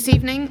This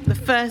evening, the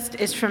first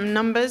is from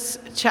Numbers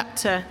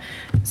chapter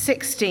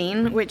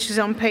 16, which is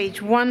on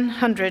page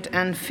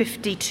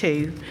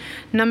 152.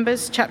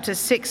 Numbers chapter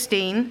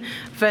 16,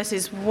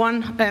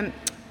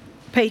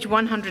 page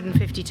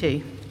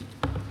 152.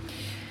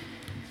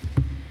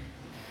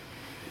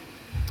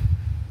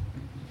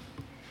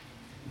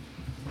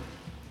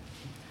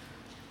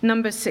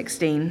 Numbers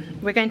 16.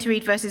 We're going to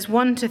read verses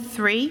 1 to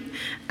 3,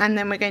 and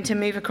then we're going to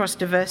move across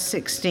to verse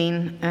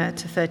 16 to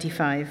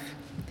 35.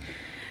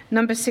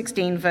 Numbers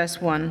 16,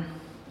 verse 1.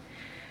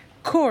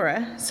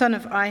 Korah, son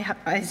of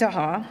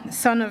Izahar,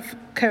 son of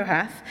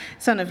Kohath,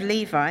 son of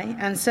Levi,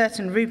 and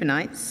certain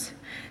Reubenites,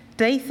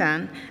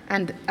 Dathan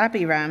and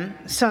Abiram,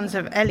 sons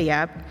of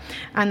Eliab,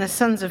 and the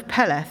sons of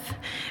Peleth,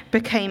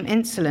 became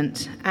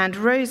insolent and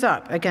rose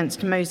up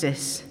against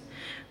Moses.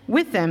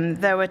 With them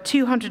there were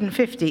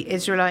 250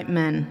 Israelite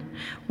men,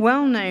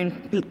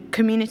 well-known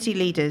community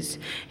leaders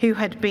who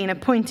had been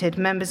appointed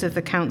members of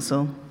the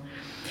council.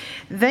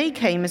 They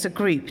came as a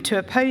group to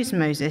oppose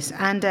Moses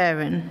and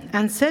Aaron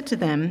and said to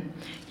them,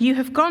 "You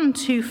have gone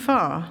too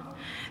far.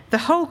 The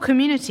whole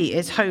community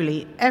is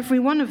holy, every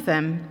one of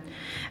them,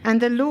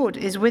 and the Lord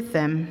is with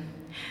them.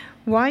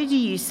 Why do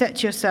you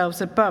set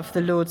yourselves above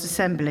the Lord's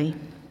assembly?"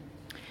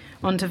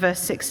 On to verse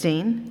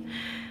 16.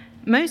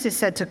 Moses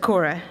said to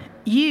Korah,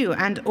 "You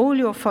and all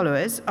your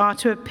followers are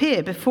to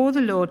appear before the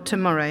Lord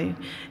tomorrow,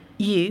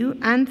 you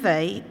and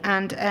they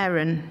and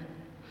Aaron.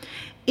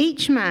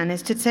 Each man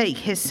is to take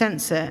his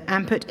censer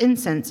and put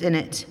incense in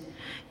it,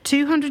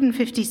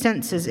 250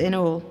 censers in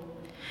all,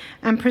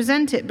 and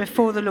present it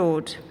before the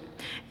Lord.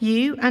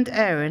 You and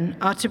Aaron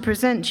are to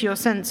present your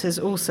censers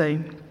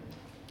also."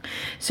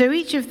 So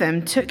each of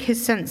them took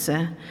his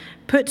censer,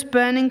 put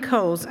burning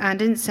coals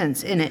and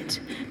incense in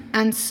it,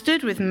 and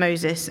stood with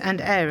Moses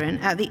and Aaron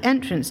at the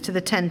entrance to the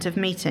tent of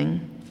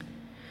meeting.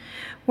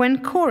 When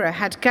Korah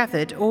had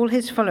gathered all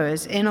his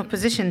followers in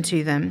opposition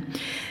to them,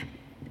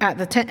 at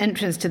the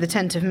entrance to the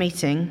tent of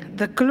meeting,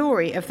 the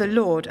glory of the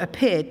Lord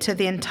appeared to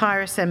the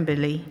entire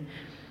assembly.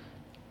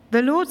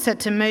 The Lord said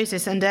to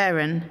Moses and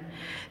Aaron,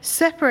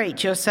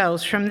 "Separate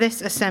yourselves from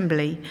this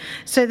assembly,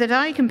 so that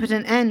I can put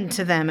an end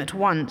to them at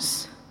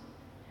once."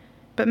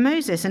 But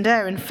Moses and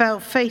Aaron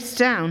fell face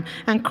down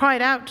and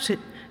cried out,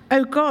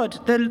 "O God,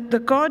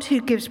 the God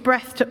who gives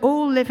breath to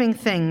all living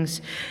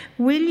things,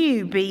 will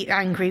you be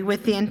angry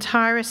with the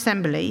entire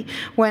assembly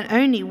when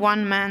only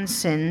one man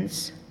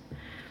sins?"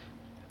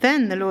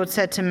 Then the Lord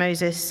said to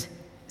Moses,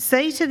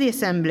 "Say to the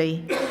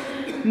assembly,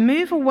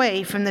 'Move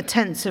away from the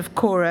tents of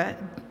Korah,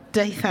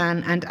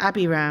 Dathan, and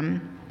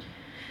Abiram.'"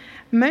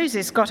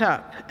 Moses got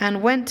up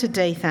and went to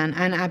Dathan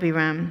and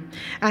Abiram,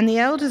 and the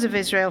elders of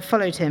Israel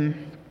followed him.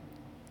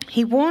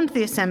 He warned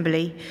the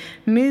assembly,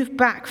 "Move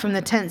back from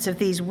the tents of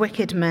these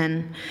wicked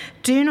men.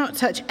 Do not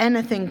touch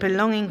anything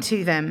belonging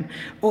to them,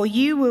 or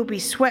you will be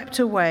swept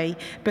away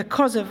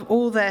because of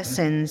all their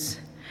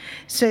sins."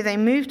 So they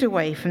moved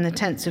away from the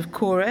tents of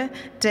Korah,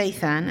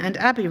 Dathan, and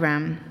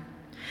Abiram.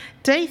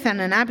 Dathan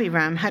and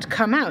Abiram had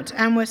come out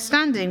and were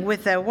standing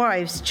with their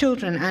wives,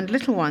 children, and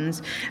little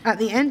ones at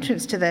the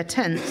entrance to their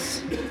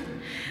tents.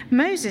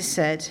 Moses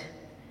said,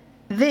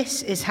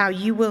 "This is how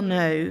you will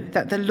know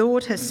that the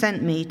Lord has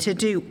sent me to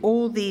do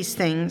all these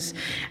things,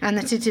 and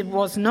that it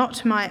was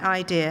not my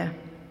idea.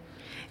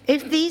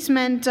 If these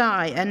men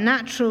die a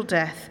natural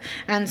death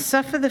and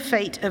suffer the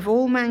fate of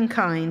all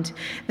mankind,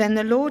 then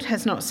the Lord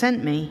has not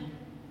sent me.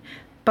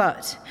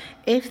 But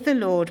if the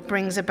Lord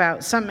brings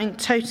about something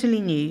totally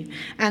new,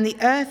 and the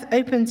earth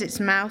opens its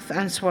mouth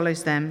and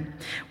swallows them,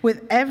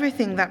 with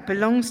everything that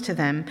belongs to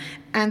them,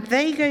 and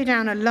they go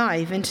down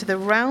alive into the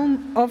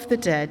realm of the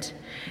dead,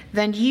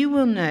 then you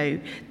will know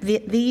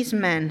that these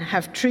men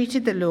have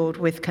treated the Lord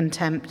with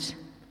contempt."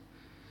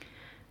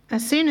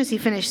 As soon as he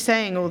finished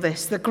saying all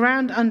this, the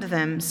ground under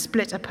them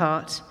split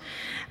apart,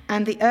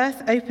 and the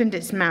earth opened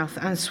its mouth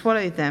and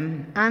swallowed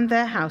them and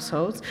their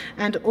households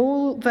and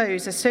all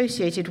those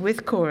associated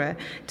with Korah,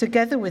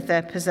 together with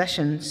their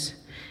possessions.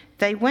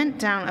 They went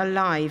down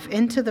alive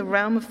into the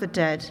realm of the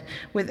dead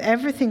with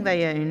everything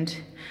they owned.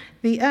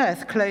 The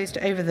earth closed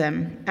over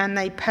them, and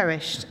they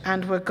perished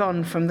and were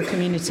gone from the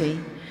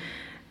community.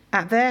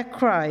 At their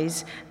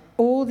cries,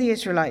 all the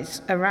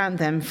Israelites around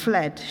them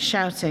fled,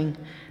 shouting,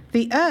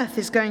 "The earth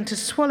is going to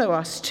swallow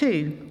us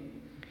too."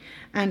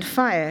 And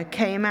fire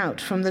came out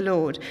from the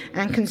Lord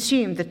and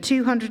consumed the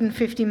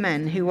 250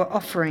 men who were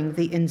offering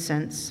the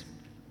incense.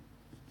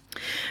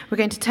 We're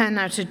going to turn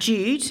now to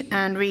Jude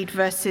and read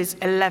verses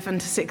 11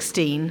 to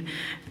 16.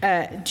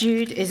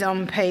 Jude is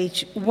on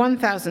page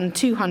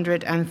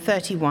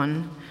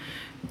 1231.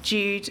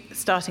 Jude,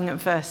 starting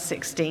at verse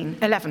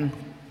 11.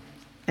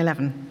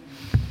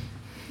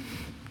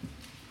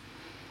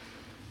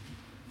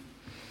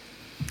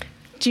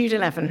 Jude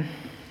 11.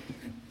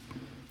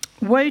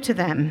 Woe to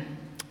them!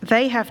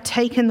 They have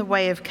taken the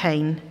way of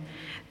Cain.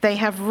 They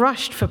have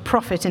rushed for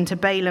profit into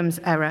Balaam's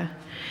error.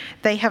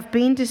 They have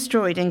been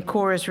destroyed in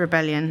Korah's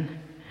rebellion.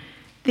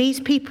 These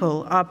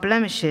people are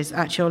blemishes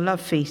at your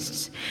love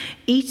feasts,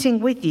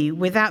 eating with you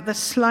without the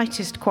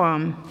slightest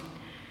qualm.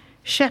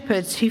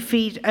 Shepherds who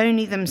feed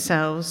only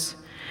themselves.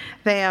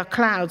 They are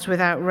clouds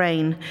without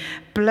rain,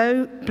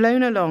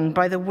 blown along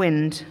by the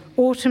wind,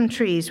 autumn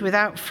trees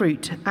without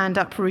fruit and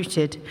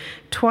uprooted,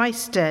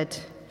 twice dead.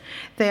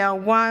 They are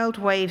wild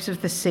waves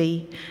of the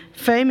sea,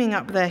 foaming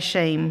up their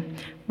shame,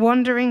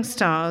 wandering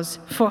stars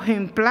for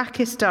whom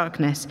blackest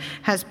darkness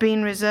has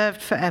been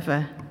reserved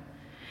forever.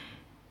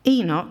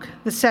 Enoch,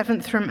 the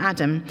seventh from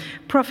Adam,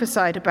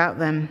 prophesied about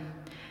them.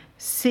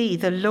 See,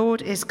 the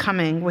Lord is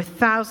coming with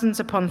thousands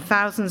upon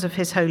thousands of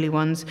his holy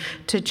ones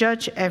to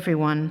judge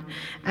everyone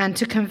and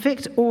to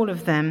convict all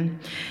of them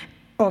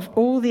of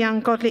all the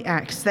ungodly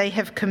acts they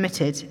have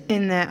committed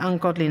in their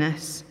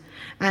ungodliness,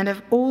 and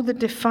of all the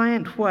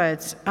defiant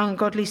words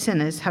ungodly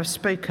sinners have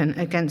spoken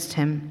against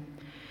him.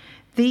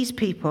 These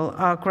people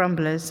are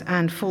grumblers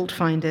and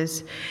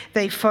fault-finders.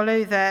 They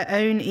follow their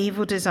own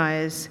evil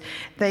desires.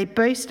 They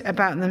boast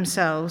about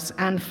themselves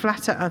and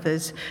flatter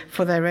others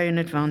for their own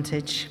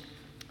advantage.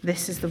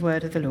 This is the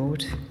word of the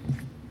Lord.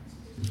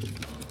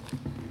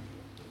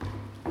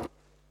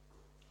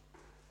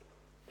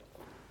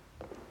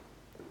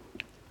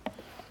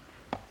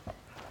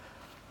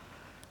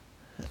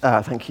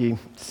 Thank you,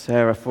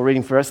 Sarah, for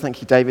reading for us.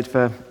 Thank you, David,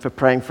 for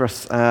praying for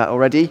us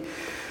already.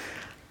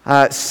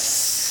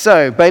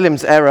 So,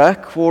 Balaam's error,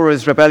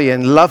 Korah's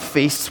rebellion, love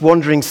feasts,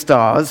 wandering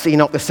stars,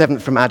 Enoch the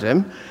seventh from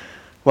Adam.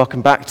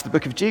 Welcome back to the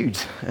book of Jude,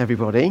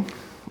 everybody.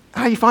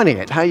 How are you finding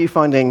it? How are you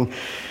finding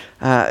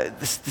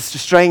this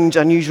strange,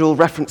 unusual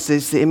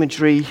references, the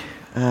imagery?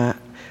 Hope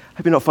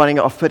you're not finding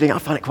it off-putting. I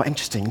find it quite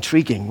interesting,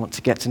 intriguing. Want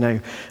to get to know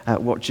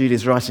what Jude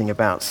is writing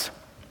about.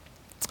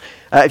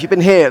 If you've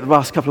been here the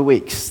last couple of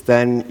weeks,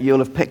 then you'll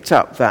have picked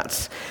up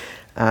that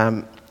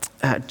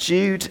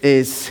Jude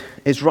is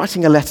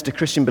writing a letter to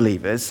Christian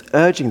believers,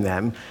 urging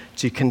them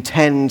to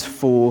contend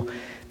for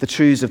the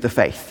truths of the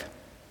faith.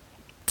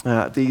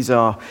 These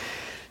are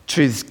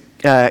truths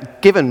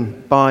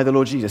given by the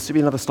Lord Jesus. There'll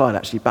be another slide,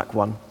 actually, back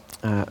one.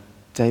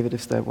 David,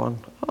 is there one?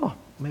 Oh,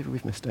 maybe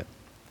we've missed it.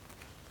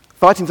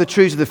 Fighting for the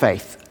truths of the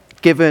faith,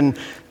 given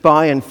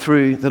by and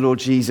through the Lord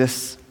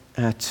Jesus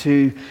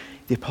to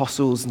the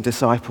apostles and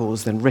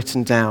disciples, then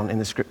written down in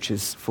the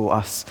scriptures for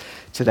us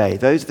today.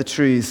 Those are the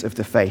truths of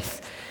the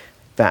faith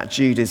that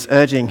Jude is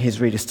urging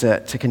his readers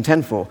to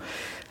contend for.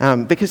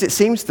 Because it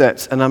seems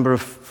that a number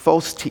of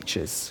false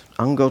teachers,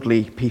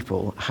 ungodly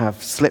people,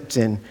 have slipped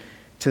in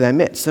to their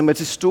midst and were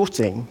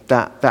distorting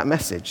that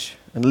message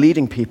and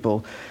leading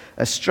people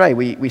astray.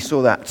 We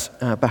saw that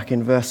back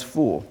in verse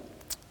 4.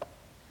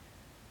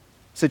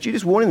 So Jude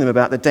is warning them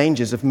about the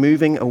dangers of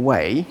moving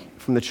away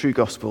from the true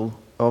gospel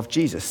of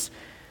Jesus,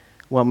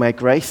 one where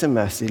grace and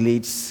mercy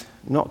leads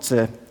not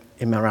to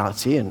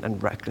immorality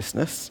and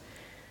recklessness,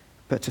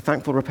 but to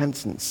thankful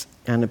repentance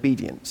and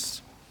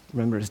obedience.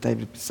 Remember, as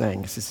David was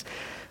saying, this is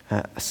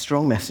a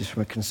strong message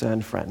from a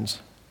concerned friend,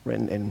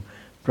 written in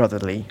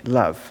brotherly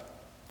love.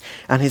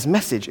 And his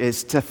message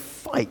is to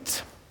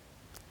fight,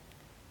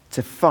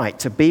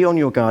 to be on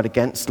your guard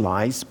against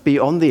lies, be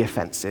on the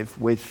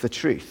offensive with the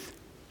truth.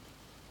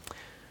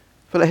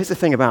 But here's the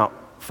thing about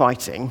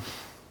fighting.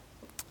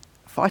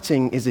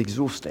 Fighting is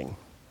exhausting,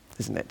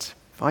 isn't it?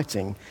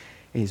 Fighting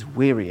is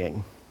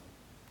wearying.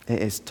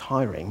 It is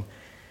tiring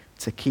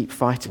to keep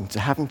fighting, to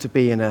having to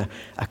be in a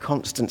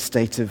constant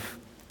state of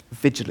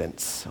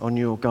vigilance on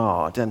your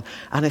guard, and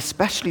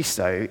especially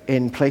so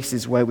in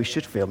places where we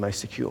should feel most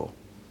secure.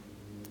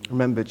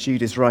 Remember,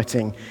 Jude is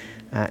writing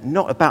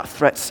not about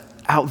threats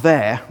out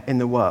there in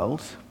the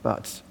world,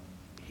 but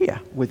here,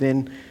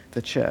 within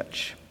the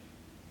church.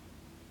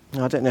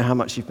 Now, I don't know how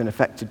much you've been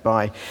affected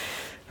by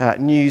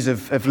news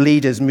of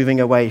leaders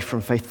moving away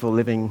from faithful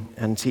living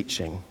and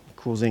teaching,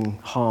 causing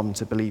harm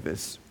to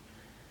believers.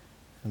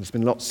 And there's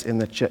been lots in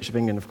the Church of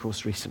England, of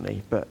course,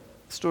 recently, but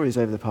stories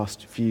over the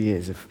past few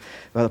years of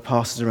other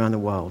pastors around the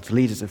world,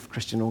 leaders of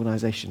Christian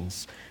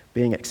organizations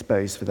being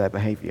exposed for their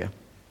behavior.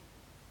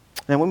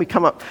 Now, when we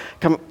come up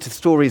to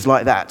stories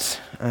like that,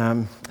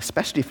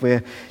 especially if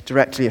we're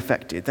directly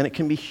affected, then it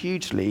can be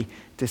hugely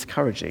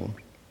discouraging.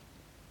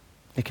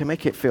 It can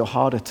make it feel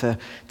harder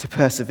to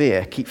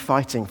persevere, keep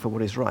fighting for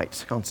what is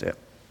right, can't it?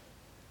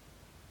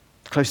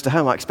 Close to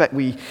home, I expect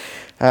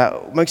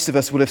most of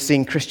us will have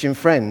seen Christian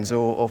friends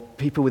or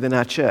people within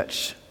our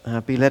church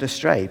be led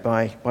astray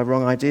by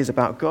wrong ideas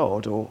about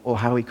God or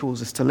how he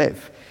calls us to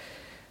live.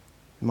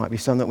 There might be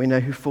some that we know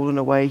who've fallen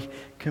away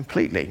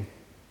completely.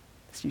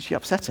 It's usually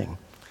upsetting,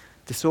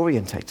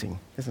 disorientating,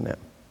 isn't it?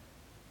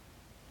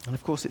 And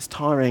of course, it's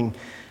tiring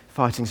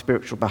fighting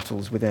spiritual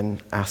battles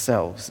within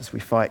ourselves as we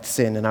fight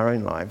sin in our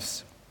own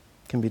lives.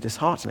 It can be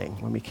disheartening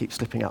when we keep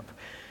slipping up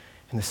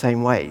in the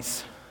same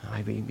ways.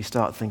 Maybe we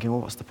start thinking,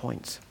 well, what's the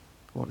point?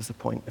 What is the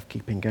point of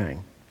keeping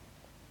going?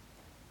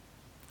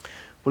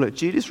 Well, look,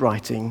 Jude is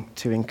writing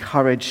to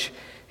encourage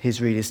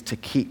his readers to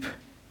keep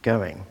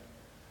going.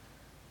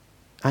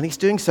 And he's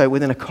doing so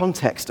within a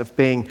context of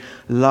being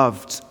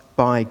loved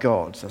by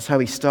God. That's how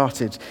he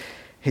started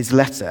his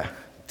letter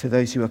to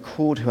those who are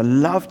called, who are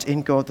loved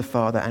in God the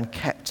Father and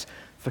kept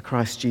for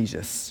Christ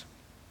Jesus.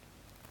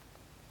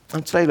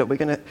 And today, look, we're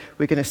going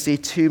to see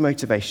two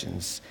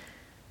motivations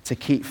to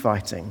keep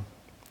fighting.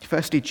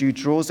 Firstly, Jude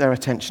draws our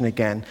attention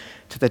again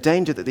to the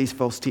danger that these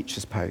false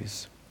teachers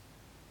pose.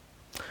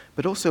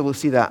 But also we'll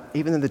see that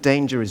even though the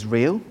danger is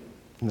real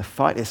and the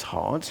fight is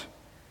hard,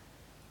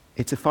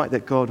 it's a fight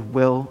that God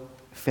will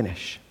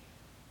finish.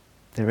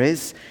 There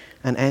is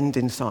an end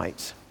in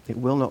sight. It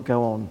will not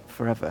go on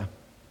forever.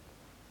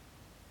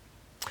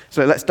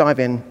 So let's dive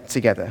in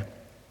together.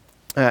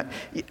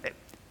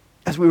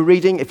 As we were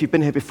reading, if you've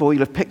been here before,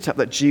 you'll have picked up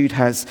that Jude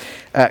has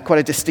quite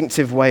a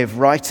distinctive way of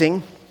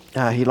writing.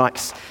 He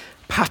likes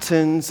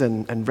patterns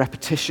and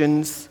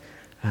repetitions,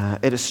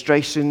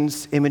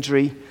 illustrations,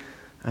 imagery,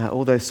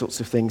 all those sorts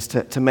of things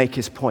to make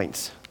his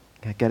point,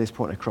 get his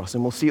point across.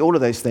 And we'll see all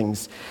of those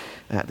things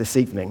this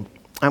evening.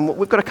 And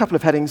we've got a couple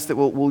of headings that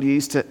we'll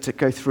use to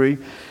go through.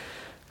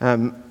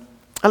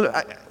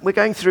 We're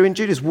going through, and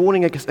Jude is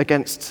warning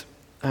against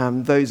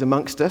those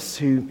amongst us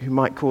who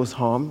might cause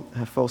harm,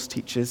 false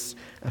teachers,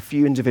 a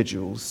few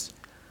individuals.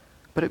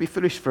 But it'd be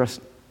foolish for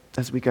us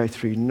as we go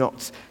through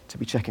not to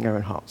be checking our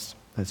own hearts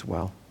as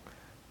well.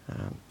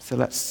 So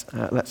let's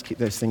keep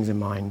those things in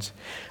mind.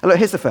 And look,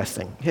 here's the first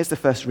thing. Here's the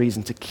first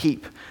reason to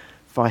keep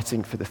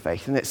fighting for the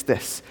faith, and it's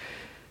this.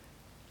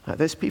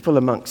 Those people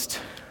amongst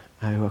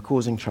who are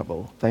causing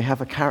trouble, they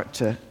have a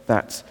character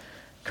that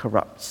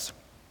corrupts.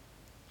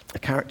 A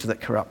character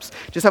that corrupts.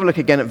 Just have a look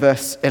again at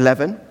verse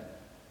 11.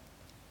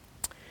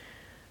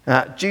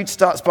 Jude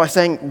starts by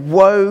saying,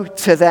 "Woe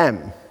to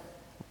them."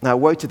 Now,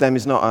 woe to them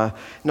is not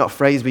a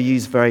phrase we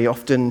use very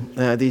often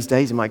these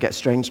days. It might get a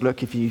strange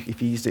look if you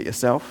used it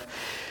yourself.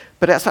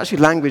 But it's actually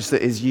language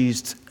that is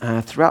used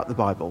throughout the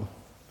Bible.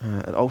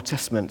 Old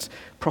Testament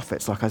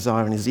prophets like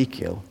Isaiah and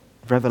Ezekiel,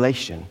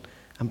 Revelation,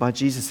 and by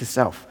Jesus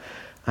himself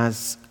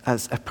as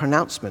a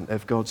pronouncement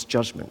of God's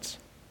judgment.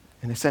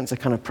 In a sense, a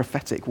kind of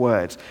prophetic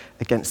word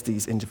against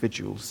these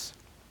individuals.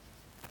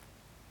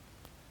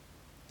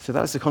 So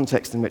that's the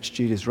context in which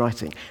Jude is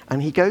writing.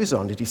 And he goes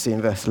on, did you see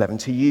in verse 11,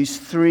 to use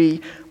 3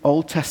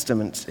 Old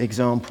Testament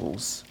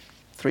examples,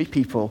 3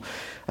 people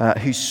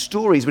whose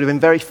stories would have been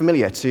very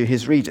familiar to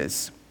his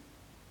readers.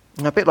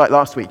 And a bit like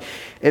last week,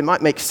 it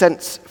might make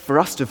sense for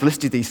us to have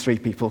listed these 3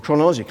 people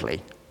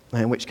chronologically,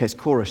 in which case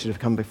Korah should have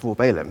come before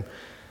Balaam.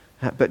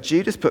 But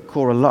Jude has put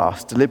Korah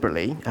last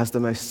deliberately as the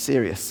most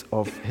serious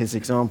of his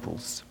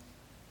examples.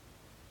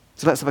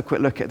 So let's have a quick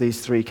look at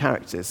these 3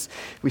 characters.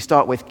 We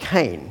start with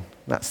Cain.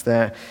 That's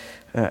this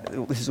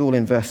is all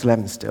in verse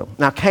 11 still.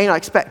 Now, Cain, I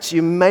expect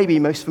you may be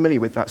most familiar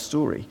with that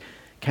story.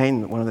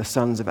 Cain, one of the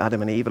sons of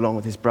Adam and Eve, along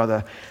with his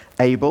brother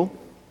Abel.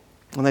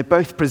 And they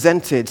both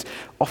presented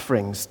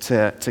offerings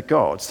to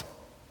God.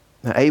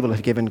 Now, Abel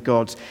had given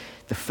God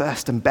the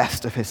first and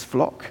best of his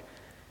flock.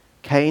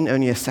 Cain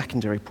only a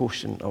secondary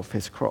portion of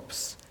his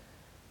crops.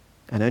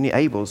 And only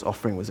Abel's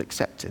offering was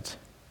accepted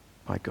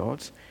by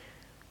God.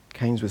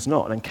 Cain's was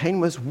not. And Cain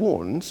was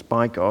warned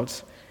by God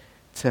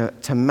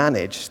to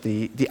manage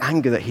the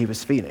anger that he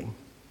was feeling.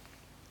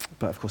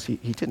 But of course he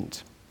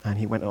didn't. And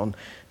he went on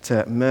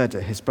to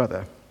murder his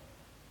brother.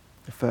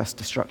 The first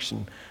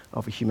destruction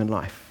of a human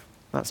life.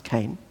 That's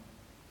Cain.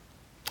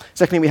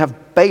 Secondly, we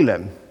have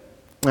Balaam.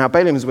 Now,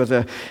 Balaam was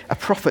a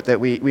prophet that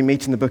we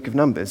meet in the book of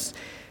Numbers.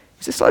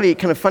 He's a slightly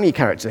kind of funny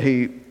character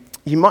who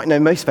you might know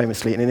most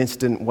famously in an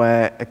incident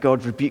where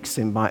God rebukes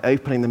him by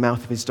opening the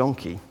mouth of his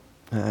donkey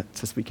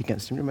to speak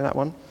against him. Remember that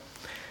one?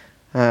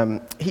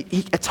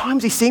 At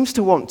times he seems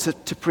to want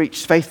to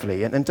preach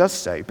faithfully and does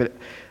so,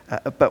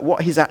 but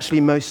what he's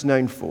actually most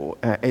known for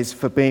is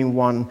for being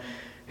one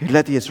who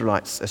led the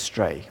Israelites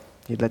astray.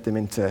 He led them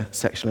into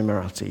sexual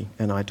immorality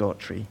and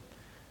idolatry.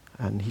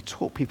 And he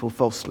taught people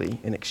falsely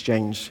in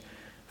exchange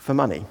for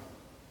money.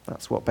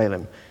 That's what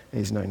Balaam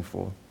is known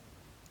for.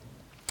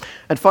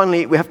 And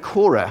finally, we have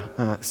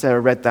Korah. Sarah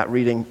read that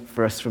reading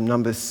for us from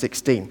Numbers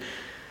 16.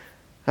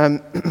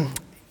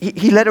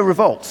 He led a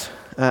revolt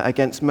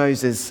against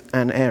Moses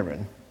and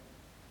Aaron.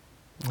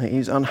 He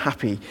was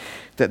unhappy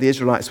that the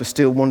Israelites were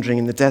still wandering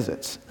in the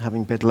desert,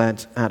 having been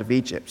led out of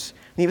Egypt.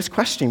 And he was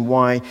questioning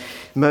why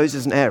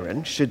Moses and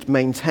Aaron should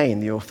maintain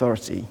the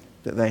authority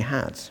that they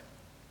had.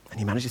 And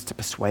he manages to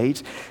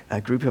persuade a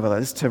group of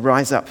others to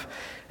rise up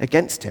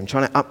against him,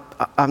 trying to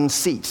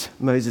unseat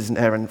Moses and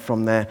Aaron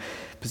from their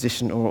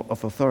position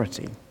of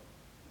authority.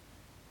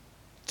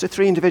 So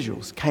 3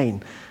 individuals,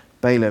 Cain,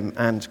 Balaam,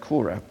 and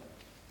Korah.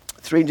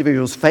 3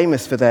 individuals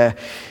famous for their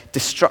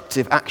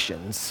destructive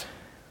actions.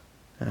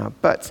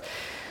 But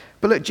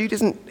look, Jude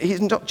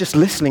he's not just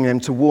listening to them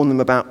to warn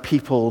them about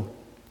people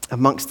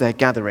amongst their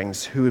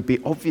gatherings who would be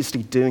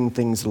obviously doing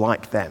things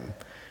like them.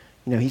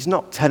 You know, he's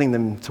not telling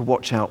them to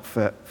watch out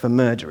for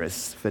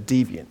murderers, for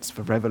deviants,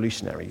 for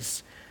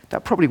revolutionaries.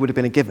 That probably would have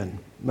been a given.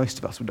 Most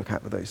of us would look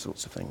out for those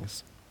sorts of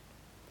things.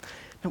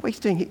 Now, what he's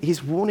doing,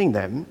 he's warning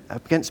them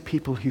against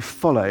people who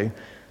follow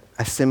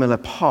a similar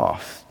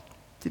path.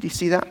 Did you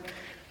see that?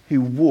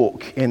 Who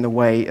walk in the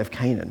way of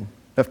Cain,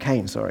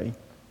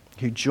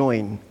 who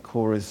join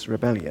Korah's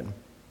rebellion.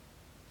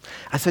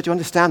 And so to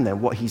understand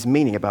then what he's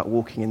meaning about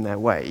walking in their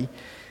way,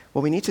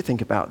 well, we need to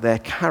think about their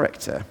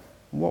character,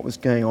 what was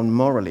going on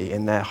morally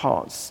in their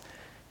hearts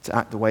to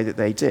act the way that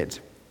they did.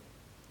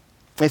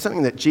 It's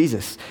something that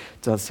Jesus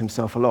does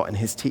himself a lot in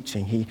his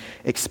teaching. He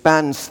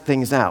expands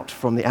things out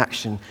from the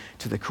action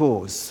to the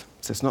cause.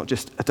 So it's not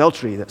just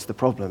adultery that's the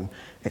problem,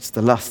 it's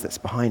the lust that's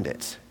behind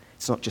it.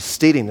 It's not just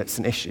stealing that's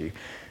an issue,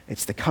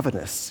 it's the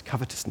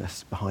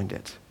covetousness behind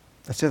it.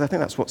 And so I think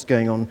that's what's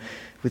going on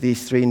with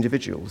these three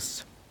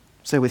individuals.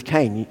 So with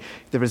Cain,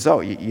 the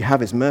result you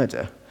have is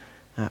murder,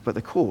 but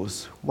the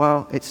cause,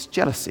 well, it's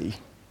jealousy,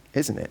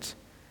 isn't it?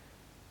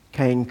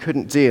 Cain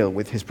couldn't deal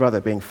with his brother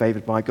being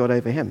favored by God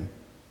over him.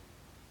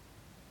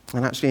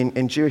 And actually,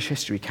 in Jewish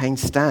history, Cain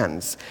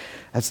stands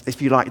as,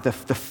 if you like, the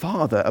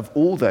father of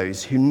all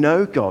those who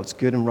know God's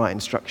good and right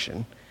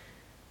instruction,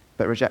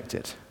 but reject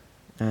it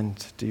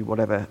and do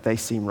whatever they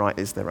seem right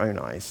is their own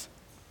eyes.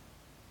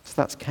 So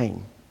that's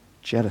Cain,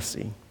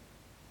 jealousy.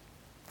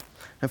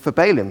 And for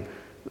Balaam,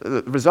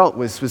 the result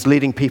was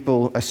leading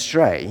people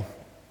astray,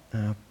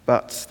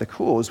 but the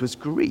cause was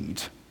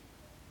greed.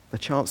 The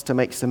chance to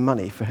make some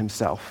money for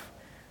himself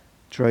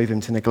drove him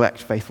to neglect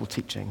faithful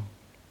teaching.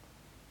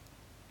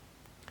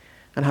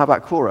 And how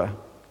about Korah?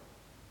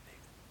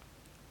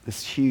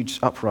 This huge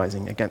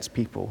uprising against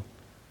people.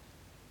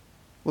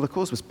 Well, the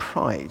cause was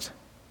pride,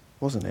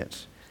 wasn't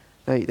it?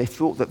 They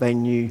thought that they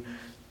knew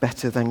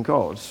better than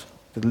God,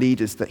 the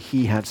leaders that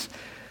he had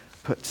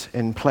put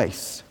in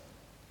place.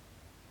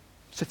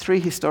 So 3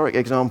 historic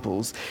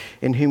examples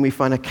in whom we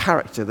find a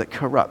character that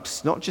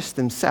corrupts not just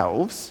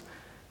themselves,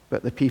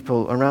 but the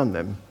people around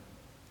them.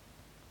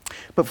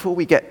 But before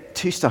we get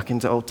too stuck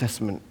into Old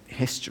Testament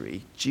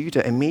history,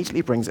 Judah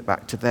immediately brings it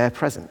back to their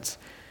present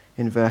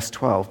in verse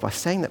 12 by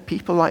saying that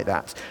people like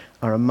that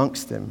are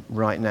amongst them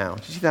right now.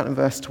 Did you see that in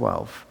verse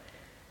 12?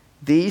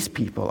 These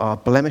people are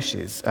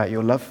blemishes at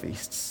your love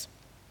feasts,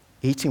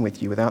 eating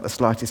with you without the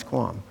slightest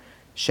qualm,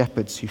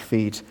 shepherds who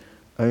feed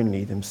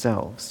only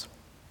themselves.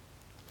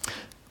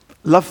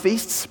 Love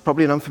feasts,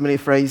 probably an unfamiliar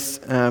phrase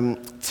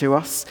to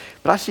us,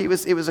 but actually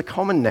it was a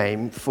common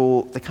name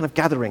for the kind of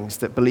gatherings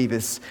that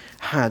believers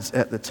had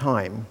at the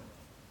time.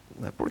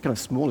 Probably kind of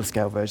smaller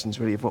scale versions,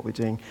 really, of what we're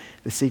doing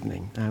this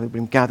evening. We've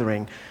been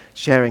gathering,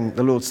 sharing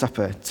the Lord's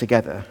Supper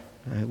together.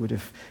 Would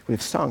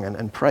have sung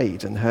and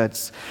prayed and heard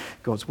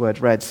God's word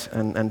read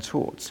and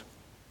taught.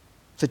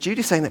 So Jude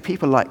is saying that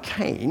people like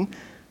Cain,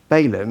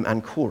 Balaam,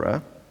 and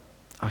Korah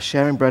are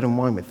sharing bread and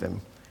wine with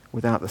them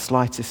without the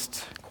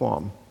slightest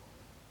qualm.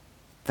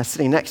 They're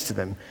sitting next to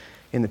them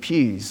in the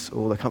pews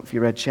or the comfy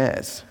red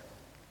chairs.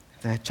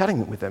 They're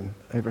chatting with them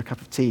over a cup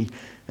of tea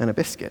and a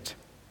biscuit.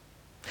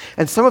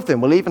 And some of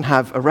them will even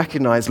have a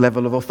recognized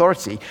level of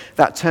authority.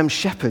 That term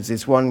shepherds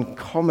is one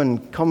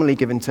commonly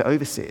given to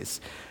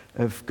overseers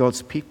of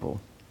God's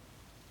people.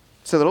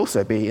 So they'll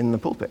also be in the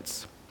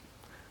pulpits,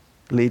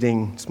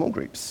 leading small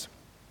groups,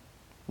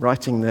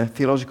 writing the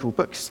theological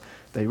books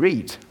they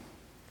read.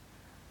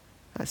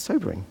 That's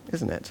sobering,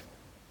 isn't it?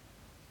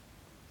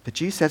 But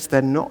Jude says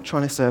they're not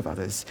trying to serve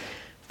others.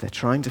 They're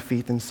trying to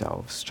feed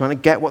themselves, trying to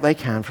get what they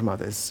can from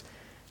others,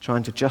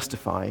 trying to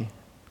justify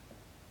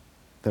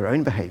their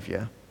own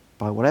behavior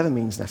by whatever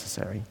means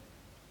necessary.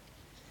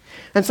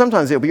 And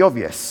sometimes it'll be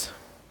obvious,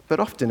 but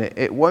often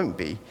it won't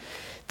be.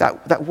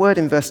 That word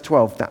in verse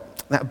 12,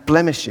 that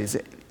blemishes,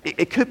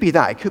 it could be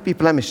that. It could be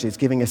blemishes,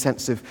 giving a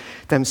sense of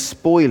them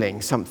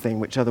spoiling something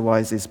which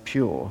otherwise is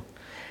pure.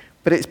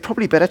 But it's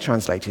probably better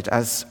translated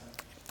as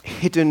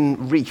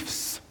hidden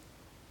reefs.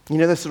 You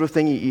know the sort of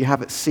thing you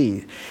have at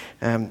sea,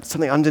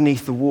 something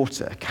underneath the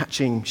water,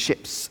 catching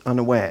ships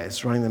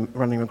unawares,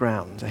 running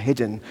aground, a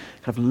hidden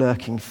kind of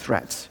lurking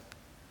threat.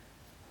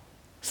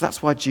 So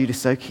that's why Jude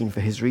is so keen for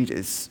his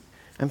readers,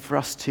 and for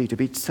us too, to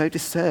be so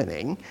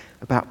discerning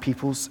about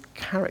people's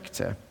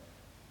character.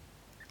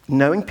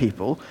 Knowing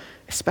people,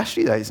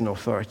 especially those in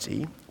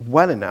authority,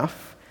 well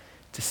enough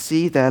to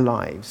see their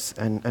lives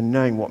and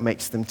knowing what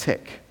makes them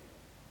tick.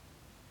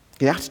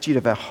 The attitude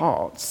of our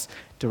hearts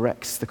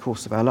directs the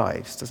course of our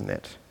lives, doesn't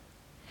it?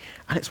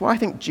 And it's why I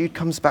think Jude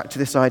comes back to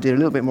this idea a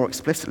little bit more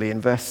explicitly in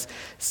verse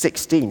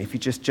 16, if you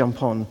just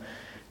jump on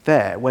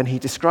there, when he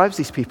describes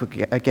these people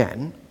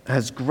again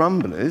as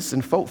grumblers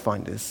and fault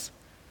finders,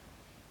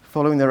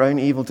 following their own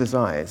evil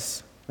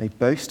desires. They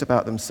boast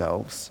about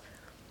themselves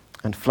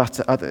and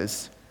flatter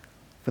others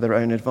for their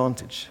own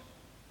advantage.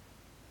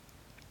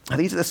 Now,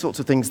 these are the sorts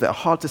of things that are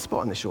hard to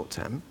spot in the short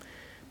term,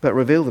 but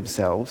reveal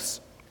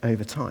themselves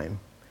over time.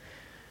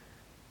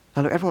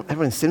 Now, look,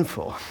 everyone's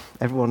sinful.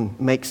 Everyone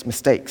makes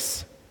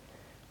mistakes.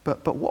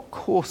 But what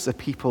course are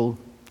people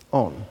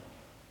on?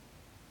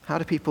 How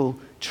do people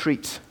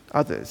treat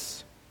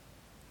others?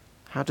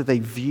 How do they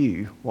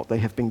view what they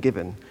have been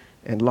given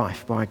in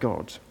life by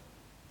God?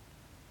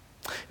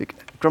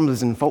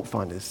 Grumblers and fault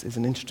finders is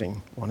an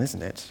interesting one,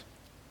 isn't it?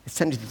 It's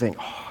tempting to think,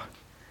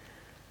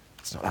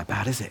 it's not that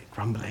bad, is it,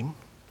 grumbling?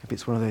 Maybe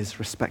it's one of those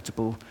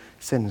respectable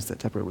sins that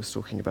Deborah was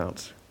talking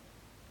about.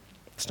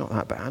 It's not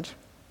that bad.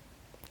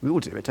 We all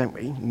do it, don't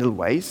we, in little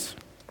ways,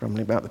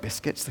 grumbling about the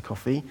biscuits, the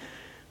coffee,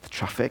 the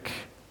traffic,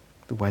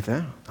 the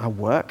weather, our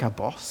work, our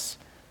boss.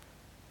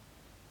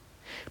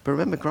 But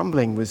remember,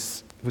 grumbling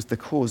was the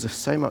cause of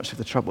so much of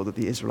the trouble that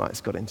the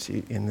Israelites got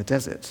into in the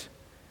desert.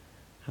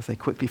 as they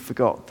quickly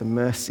forgot the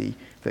mercy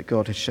that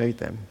God had showed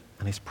them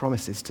and his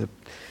promises to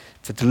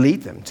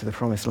lead them to the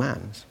promised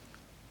land.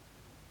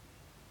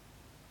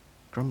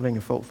 Grumbling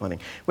and fault-finding.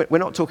 We're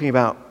not talking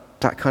about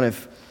that kind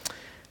of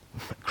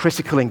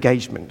critical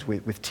engagement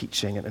with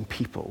teaching and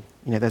people.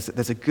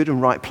 There's a good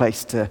and right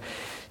place to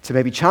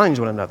maybe challenge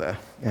one another,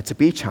 to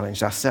be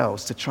challenged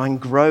ourselves, to try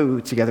and grow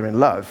together in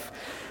love.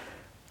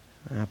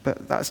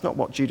 But that's not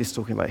what Jude is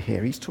talking about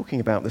here. He's talking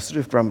about the sort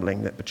of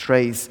grumbling that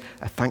betrays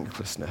a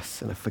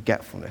thanklessness and a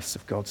forgetfulness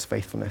of God's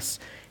faithfulness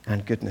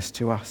and goodness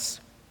to us.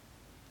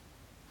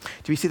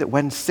 Do we see that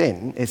when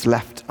sin is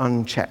left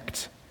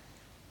unchecked,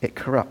 it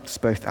corrupts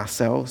both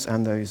ourselves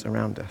and those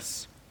around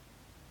us?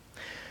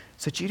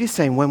 So Jude is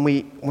saying when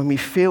we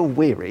feel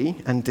weary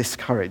and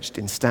discouraged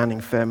in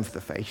standing firm for the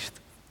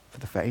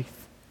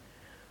faith,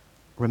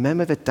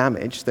 remember the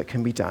damage that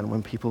can be done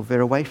when people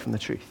veer away from the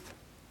truth.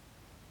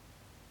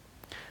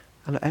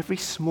 And at every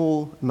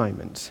small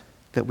moment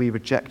that we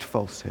reject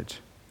falsehood,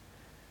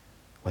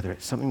 whether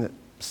it's something that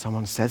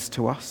someone says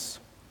to us,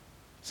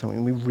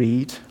 something we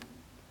read,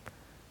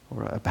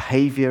 or a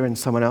behavior in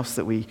someone else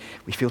that we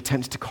feel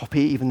tempted to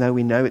copy even though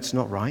we know it's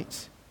not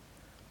right.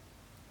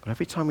 But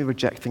every time we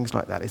reject things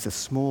like that, it's a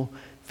small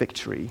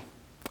victory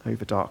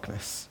over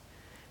darkness.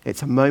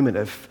 It's a moment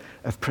of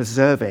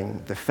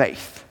preserving the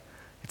faith.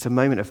 It's a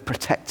moment of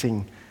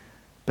protecting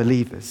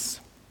believers.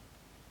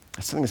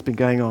 It's something that's been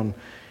going on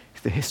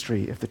the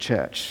history of the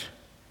church.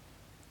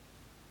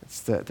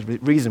 It's the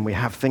reason we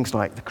have things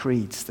like the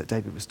creeds that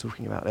David was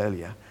talking about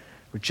earlier,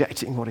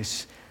 rejecting what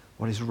is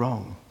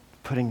wrong,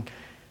 putting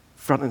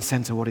front and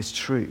center what is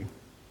true.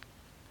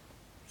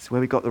 It's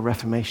where we got the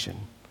Reformation.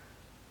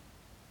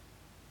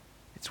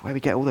 It's where we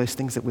get all those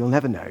things that we'll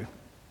never know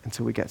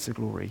until we get to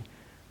glory,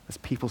 as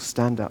people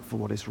stand up for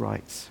what is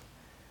right.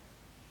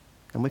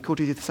 And we're called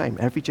to do the same.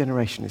 Every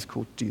generation is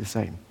called to do the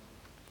same.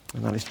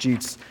 And that is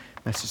Jude's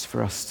message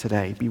for us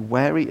today. Be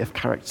wary of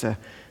character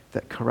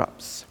that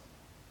corrupts.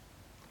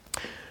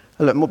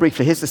 And look, more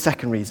briefly, here's the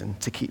second reason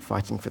to keep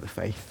fighting for the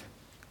faith.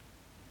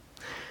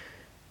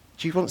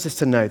 Jude wants us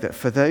to know that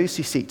for those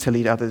who seek to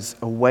lead others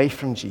away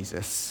from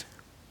Jesus,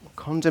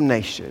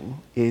 condemnation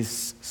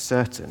is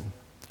certain.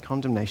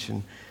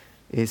 Condemnation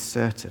is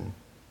certain.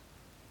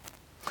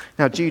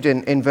 Now, Jude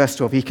in verse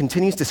 12, he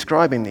continues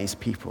describing these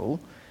people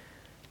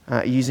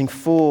using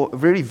 4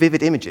 really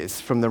vivid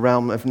images from the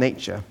realm of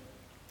nature.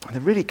 They're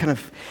really kind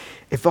of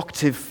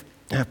evocative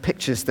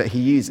pictures that he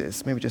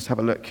uses. Maybe just have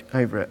a look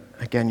over it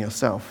again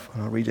yourself,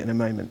 and I'll read it in a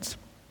moment.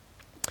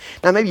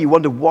 Now, maybe you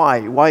wonder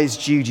why. Why is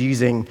Jude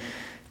using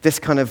this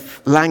kind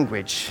of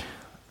language,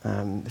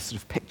 this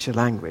sort of picture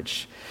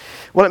language?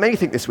 Well, it made me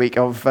think this week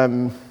of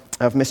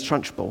Miss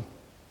Trunchbull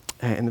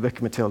in the Book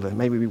of Matilda.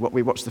 Maybe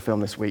we watched the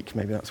film this week.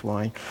 Maybe that's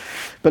why.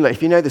 But look,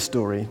 if you know the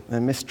story,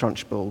 Miss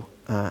Trunchbull,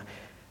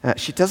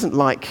 she doesn't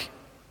like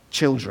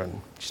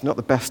children. She's not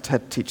the best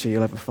head teacher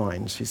you'll ever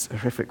find. She's a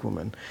horrific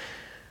woman.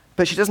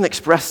 But she doesn't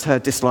express her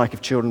dislike of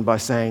children by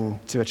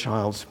saying to a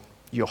child,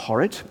 "You're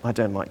horrid, I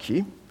don't like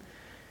you."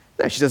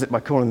 No, she does it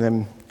by calling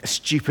them a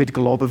stupid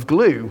glob of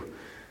glue,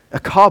 a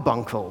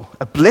carbuncle,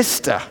 a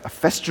blister, a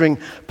festering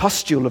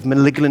pustule of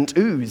malignant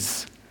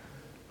ooze.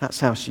 That's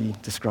how she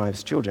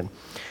describes children.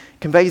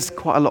 Conveys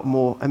quite a lot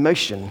more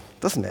emotion,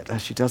 doesn't it,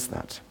 as she does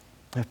that?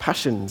 Her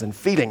passions and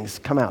feelings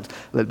come out a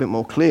little bit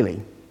more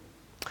clearly.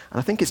 And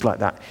I think it's like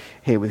that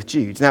here with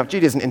Jude. Now,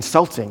 Jude isn't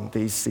insulting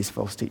these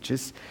false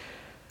teachers,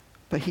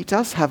 but he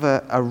does have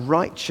a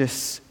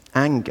righteous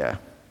anger.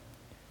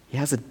 He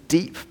has a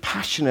deep,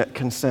 passionate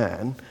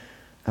concern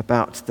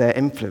about their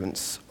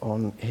influence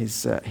on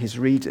his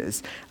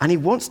readers, and he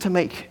wants to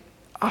make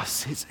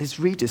us, his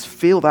readers,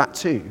 feel that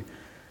too.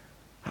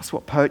 That's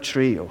what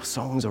poetry or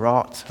songs or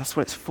art, that's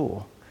what it's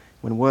for,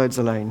 when words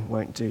alone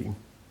won't do.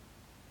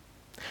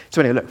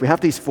 So anyway, look, we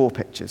have these 4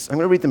 pictures. I'm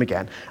going to read them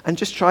again and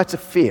just try to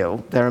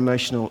feel their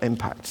emotional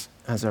impact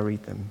as I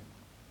read them.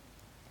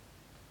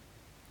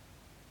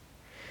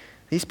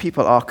 These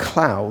people are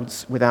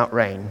clouds without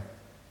rain,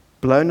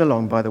 blown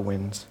along by the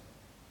wind.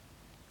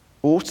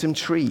 Autumn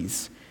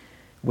trees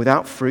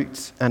without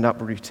fruit and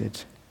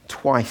uprooted,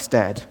 twice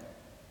dead.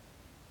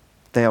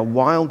 They are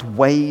wild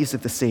waves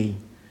of the sea,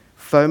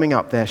 foaming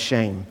up their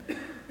shame,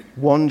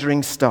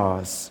 wandering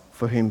stars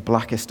for whom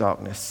blackest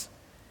darkness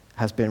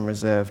has been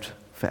reserved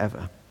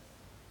forever.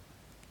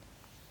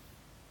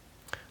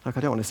 Look, I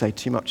don't want to say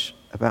too much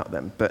about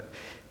them,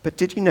 but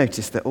did you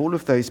notice that all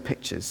of those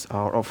pictures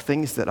are of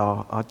things that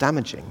are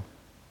damaging?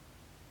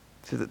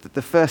 So that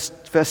the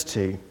first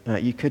 2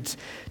 you could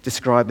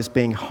describe as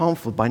being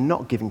harmful by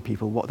not giving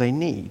people what they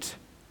need.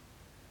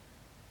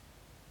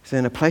 So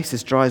in a place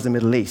as dry as the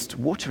Middle East,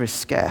 water is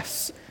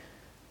scarce.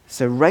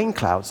 So rain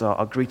clouds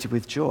are greeted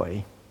with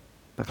joy,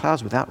 but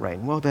clouds without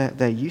rain, well,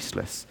 they're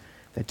useless.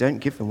 They don't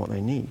give them what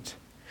they need.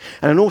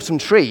 And an autumn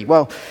tree,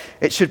 well,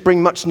 it should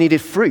bring much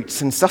needed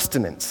fruits and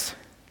sustenance.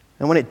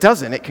 And when it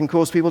doesn't, it can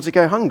cause people to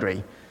go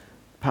hungry.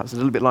 Perhaps a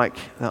little bit like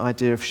the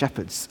idea of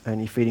shepherds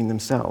only feeding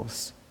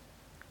themselves.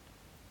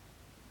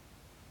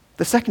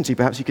 The second 2,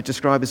 perhaps you could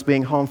describe as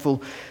being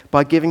harmful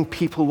by giving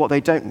people what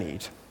they don't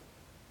need.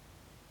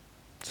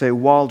 So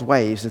wild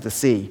waves of the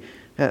sea,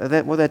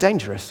 they're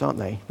dangerous, aren't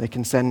they? They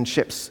can send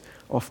ships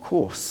off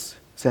course,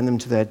 send them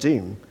to their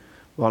doom,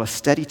 while a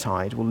steady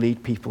tide will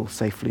lead people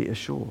safely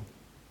ashore.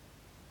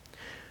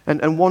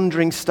 And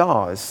wandering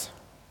stars.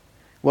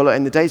 Well,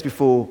 in the days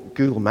before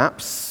Google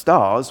Maps,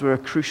 stars were a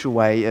crucial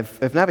way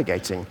of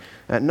navigating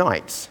at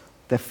night.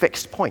 They're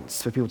fixed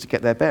points for people to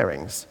get their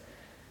bearings.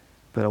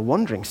 But a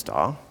wandering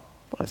star,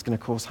 well, it's going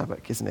to cause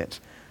havoc, isn't it?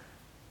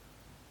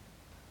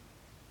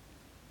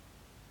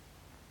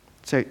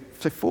 So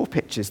 4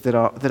 pictures that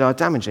are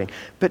damaging.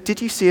 But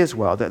did you see as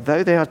well that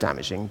though they are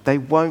damaging, they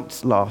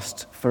won't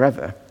last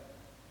forever?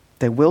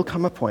 There will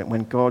come a point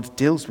when God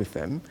deals with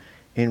them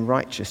in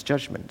righteous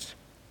judgment.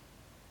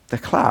 The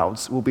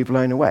clouds will be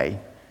blown away,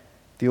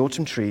 the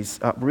autumn trees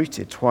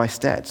uprooted, twice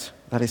dead,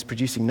 that is,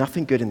 producing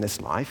nothing good in this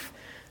life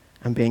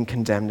and being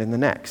condemned in the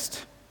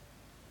next.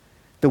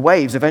 The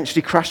waves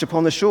eventually crash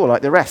upon the shore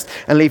like the rest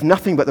and leave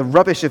nothing but the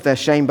rubbish of their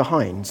shame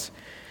behind.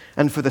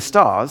 And for the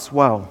stars,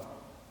 well,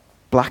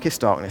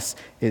 blackest darkness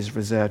is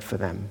reserved for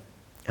them,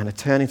 an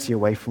eternity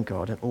away from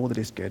God and all that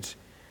is good,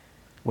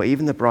 where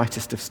even the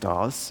brightest of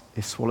stars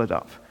is swallowed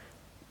up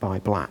by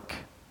black.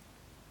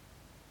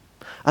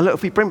 And look,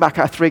 if we bring back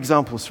our 3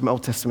 examples from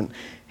Old Testament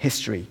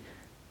history,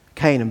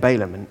 Cain and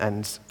Balaam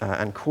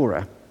and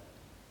Korah,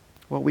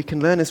 well, we can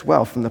learn as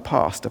well from the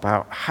past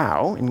about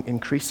how, in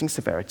increasing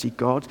severity,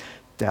 God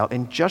dealt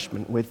in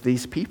judgment with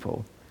these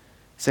people.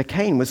 So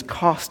Cain was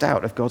cast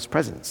out of God's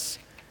presence.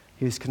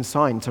 He was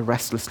consigned to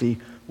restlessly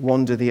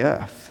wander the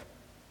earth.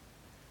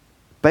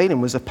 Balaam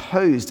was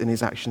opposed in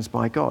his actions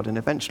by God and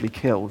eventually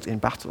killed in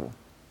battle.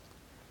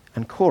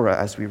 And Korah,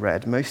 as we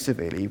read, most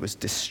severely was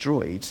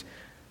destroyed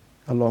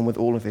along with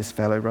all of his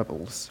fellow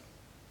rebels.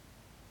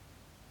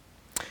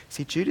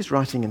 See, Jude is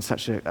writing in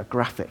such a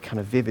graphic, kind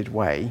of vivid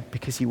way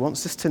because he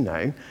wants us to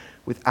know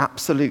with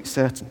absolute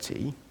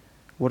certainty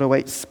what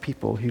awaits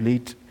people who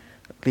lead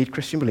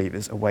Christian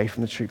believers away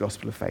from the true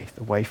gospel of faith,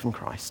 away from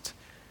Christ.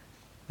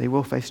 They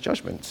will face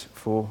judgment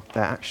for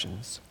their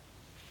actions.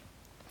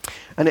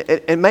 And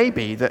it may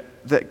be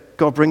that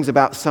God brings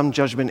about some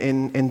judgment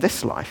in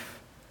this life,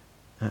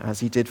 as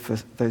he did for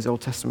those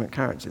Old Testament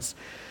characters.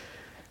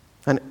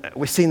 And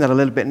we're seeing that a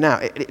little bit now.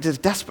 It is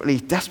a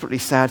desperately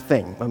sad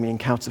thing when we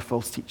encounter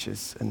false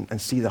teachers and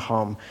see the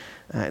harm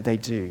they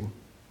do.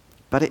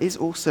 But it is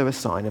also a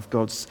sign of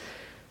God's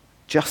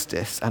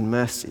justice and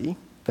mercy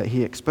that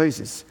he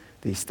exposes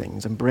these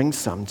things and brings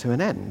some to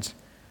an end,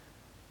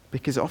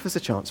 because it offers a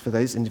chance for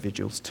those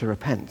individuals to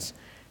repent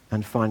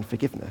and find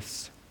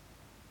forgiveness.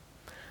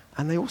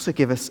 And they also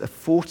give us a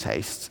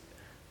foretaste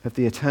of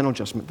the eternal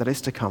judgment that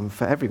is to come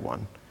for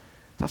everyone.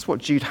 That's what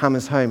Jude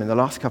hammers home in the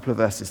last couple of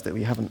verses that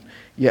we haven't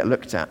yet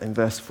looked at in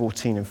verse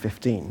 14 and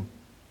 15.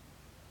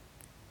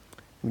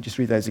 Let me just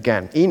read those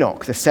again.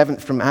 Enoch, the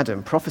 7th from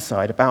Adam,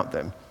 prophesied about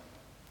them.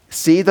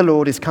 See, the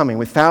Lord is coming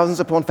with thousands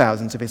upon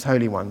thousands of his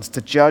holy ones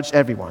to judge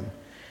everyone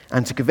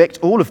and to convict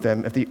all of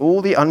them of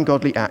all the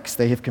ungodly acts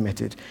they have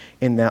committed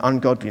in their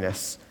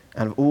ungodliness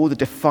and of all the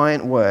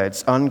defiant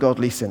words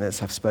ungodly sinners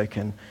have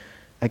spoken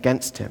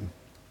against him.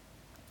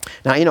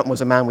 Now, Enoch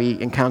was a man we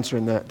encounter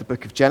in the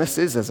book of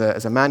Genesis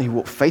as a man who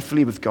walked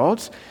faithfully with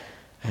God,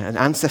 an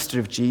ancestor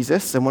of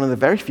Jesus, and one of the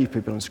very few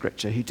people in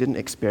Scripture who didn't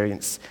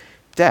experience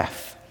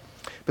death.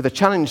 But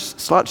the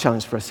slight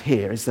challenge for us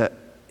here is that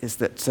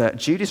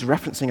Jude is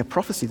referencing a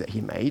prophecy that he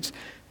made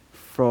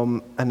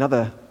from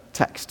another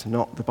text,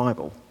 not the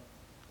Bible,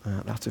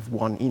 that of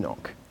 1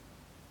 Enoch.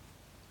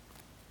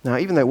 Now,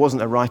 even though it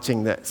wasn't a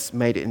writing that's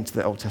made it into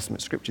the Old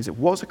Testament Scriptures, it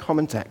was a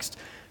common text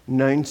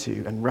known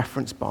to and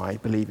referenced by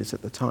believers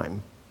at the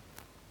time.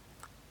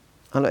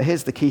 And look,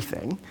 here's the key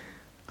thing.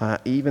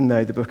 Even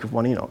though the book of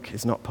 1 Enoch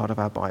is not part of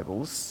our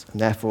Bibles,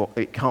 and therefore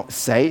it can't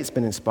say it's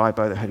been inspired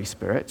by the Holy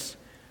Spirit,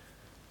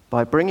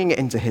 by bringing it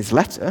into his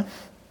letter,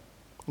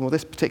 well,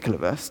 this particular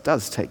verse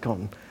does take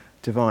on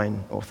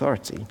divine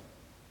authority,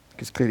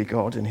 because clearly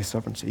God, in his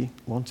sovereignty,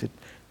 wanted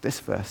this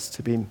verse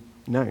to be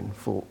known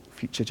for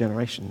future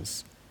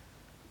generations.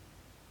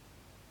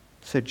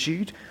 So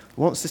Jude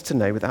wants us to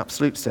know with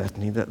absolute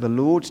certainty that the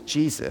Lord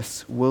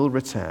Jesus will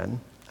return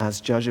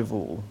as judge of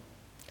all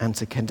and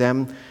to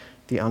condemn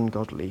the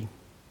ungodly.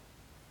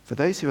 For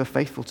those who are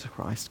faithful to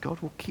Christ,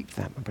 God will keep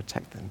them and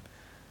protect them.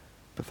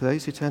 But for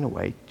those who turn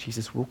away,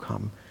 Jesus will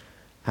come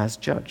as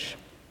judge.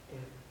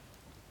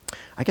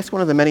 I guess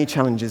one of the many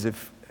challenges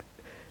of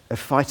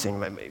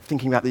fighting,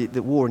 thinking about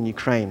the war in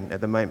Ukraine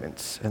at the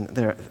moment, and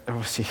there are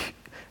obviously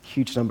a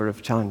huge number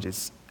of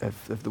challenges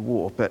of the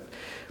war, but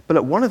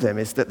one of them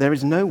is that there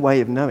is no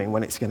way of knowing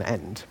when it's going to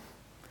end.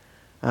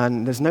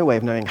 And there's no way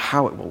of knowing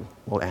how it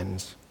will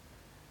end.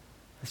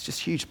 There's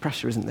just huge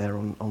pressure, isn't there,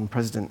 on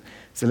President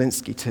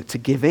Zelensky to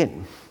give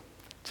in,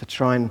 to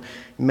try and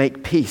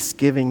make peace,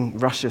 giving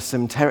Russia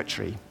some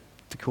territory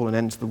to call an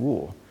end to the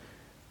war.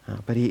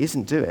 But he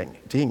isn't doing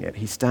it.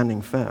 He's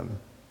standing firm.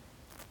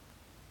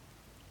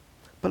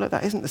 But look,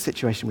 that isn't the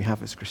situation we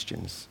have as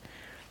Christians.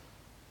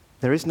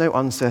 There is no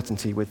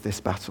uncertainty with this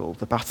battle.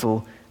 The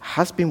battle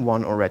has been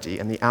won already,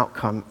 and the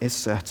outcome is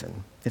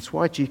certain. It's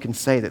why you can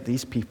say that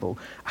these people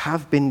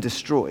have been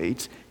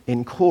destroyed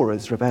in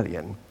Korah's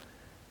rebellion.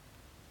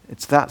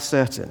 It's that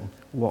certain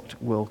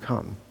what will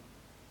come.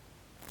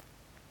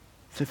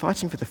 So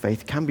fighting for the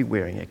faith can be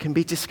wearying, it can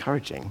be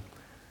discouraging,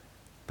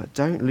 but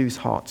don't lose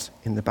heart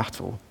in the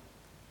battle.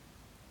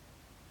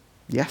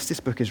 Yes, this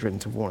book is written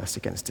to warn us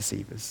against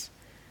deceivers.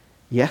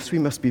 Yes, we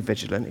must be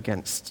vigilant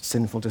against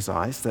sinful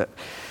desires that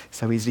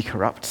so easily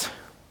corrupt.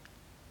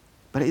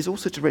 But it is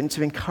also written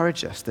to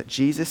encourage us that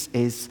Jesus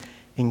is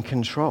in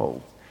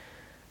control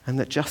and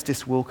that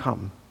justice will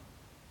come.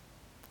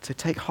 So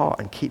take heart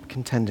and keep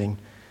contending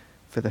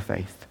for the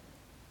faith.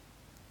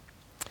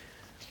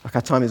 Like,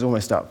 our time is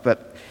almost up,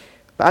 but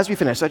as we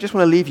finish, I just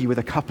want to leave you with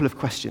a couple of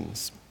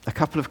questions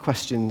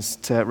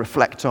to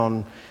reflect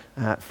on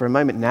for a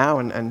moment now,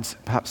 and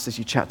perhaps as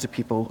you chat to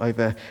people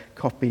over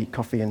coffee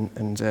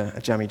and a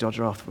jammy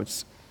dodger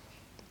afterwards.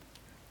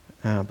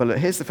 But look,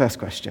 here's the first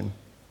question.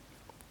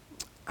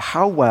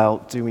 How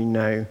well do we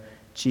know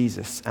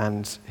Jesus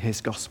and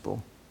his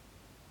gospel?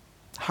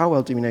 How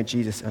well do we know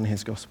Jesus and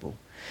his gospel?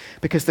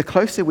 Because the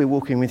closer we're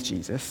walking with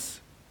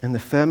Jesus and the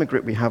firmer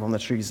grip we have on the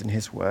truths in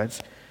his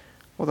words,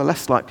 well, the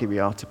less likely we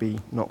are to be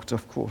knocked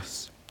off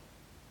course.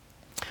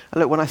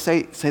 And look, when I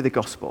say the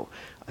gospel,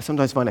 I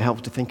sometimes find it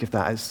helpful to think of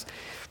that as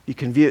you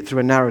can view it through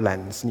a narrow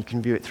lens and you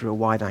can view it through a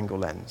wide-angle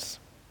lens.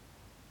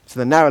 So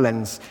the narrow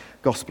lens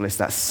gospel is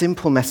that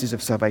simple message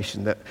of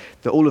salvation that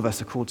all of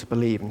us are called to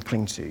believe and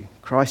cling to.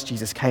 Christ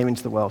Jesus came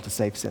into the world to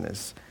save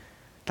sinners.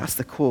 That's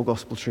the core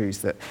gospel truths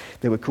that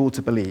we're called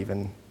to believe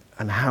and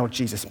how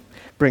Jesus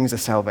brings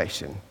us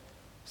salvation.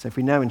 So if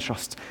we know and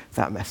trust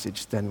that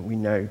message, then we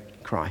know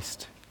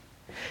Christ.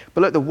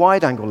 But look, the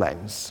wide-angle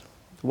lens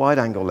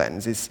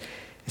is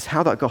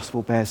how that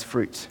gospel bears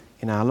fruit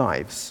in our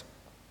lives,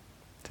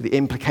 to the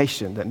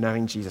implication that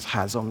knowing Jesus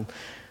has on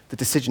the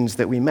decisions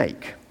that we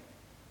make.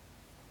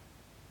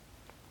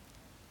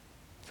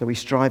 So are we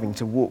striving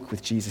to walk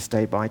with Jesus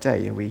day by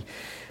day? Are we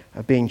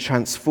being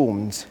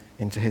transformed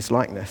into his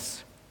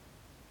likeness?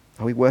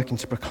 Are we working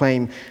to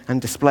proclaim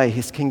and display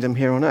his kingdom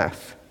here on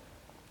earth?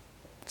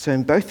 So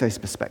in both those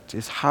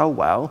perspectives, how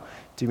well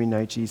do we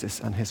know Jesus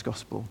and his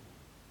gospel?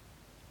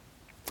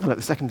 And look,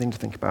 the second thing to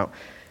think about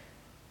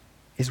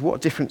is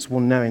what difference will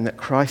knowing that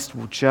Christ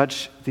will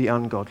judge the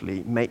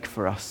ungodly make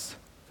for us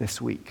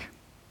this week?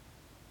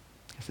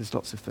 There's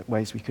lots of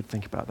ways we could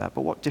think about that,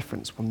 but what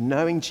difference will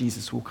knowing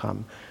Jesus will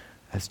come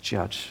as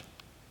judge?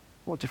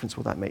 What difference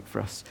will that make for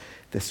us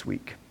this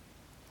week?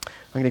 I'm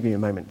going to give you a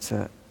moment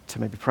to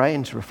maybe pray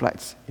and to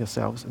reflect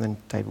yourselves, and then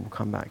David will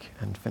come back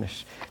and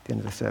finish the end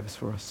of the service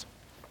for us.